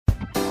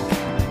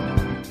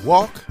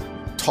Walk,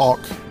 talk,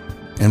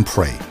 and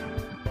pray.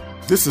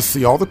 This is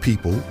See All the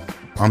People.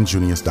 I'm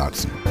Junius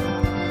Dotson.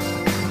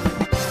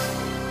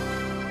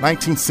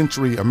 19th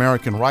century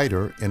American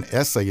writer and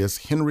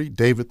essayist Henry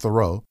David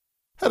Thoreau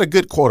had a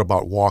good quote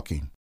about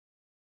walking.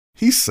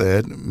 He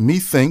said,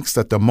 "Methinks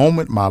that the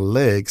moment my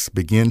legs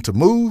begin to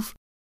move,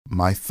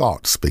 my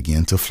thoughts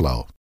begin to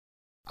flow."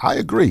 I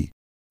agree.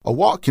 A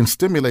walk can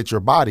stimulate your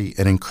body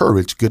and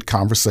encourage good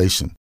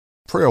conversation.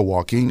 Prayer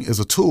walking is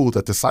a tool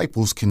that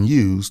disciples can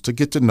use to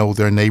get to know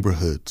their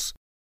neighborhoods.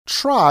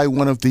 Try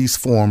one of these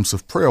forms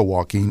of prayer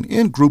walking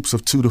in groups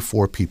of 2 to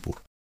 4 people.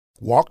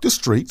 Walk the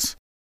streets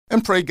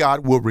and pray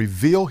God will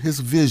reveal His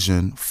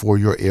vision for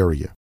your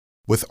area.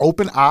 With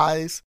open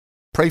eyes,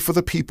 pray for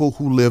the people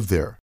who live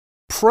there.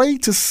 Pray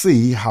to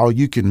see how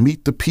you can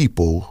meet the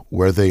people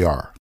where they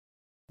are.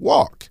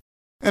 Walk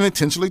and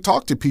intentionally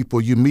talk to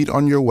people you meet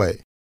on your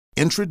way.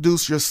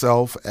 Introduce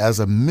yourself as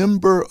a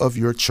member of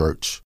your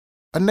church,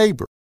 a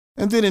neighbor,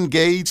 and then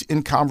engage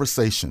in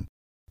conversation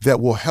that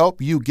will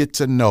help you get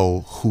to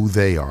know who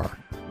they are.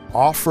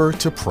 Offer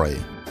to pray.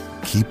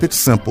 Keep it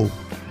simple.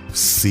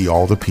 See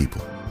all the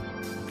people.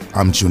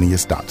 I'm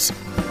Junius Dotson.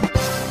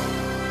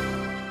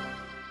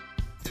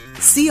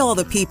 See All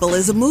the People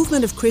is a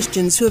movement of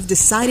Christians who have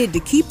decided to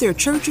keep their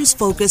churches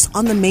focused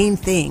on the main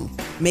thing,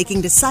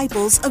 making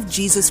disciples of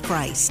Jesus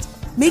Christ.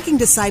 Making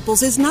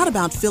disciples is not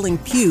about filling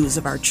pews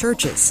of our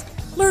churches.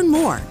 Learn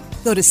more.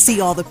 Go to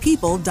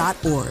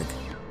seeallthepeople.org.